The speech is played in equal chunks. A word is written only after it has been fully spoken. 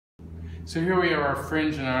So here we are, our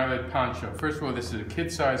fringe and eyelet poncho. First of all, this is a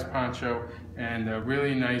kid-size poncho and a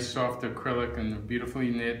really nice soft acrylic and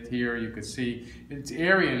beautifully knit here. You can see it's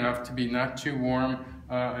airy enough to be not too warm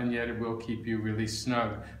and yet it will keep you really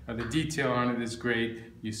snug. The detail on it is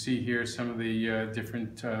great. You see here some of the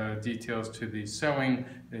different details to the sewing,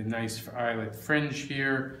 the nice eyelet fringe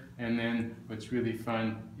here, and then what's really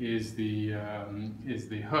fun is the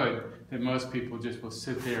hood that most people just will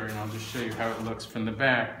sit there, and I'll just show you how it looks from the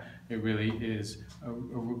back. It really is a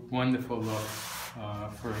wonderful look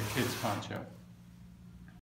for a kid's poncho.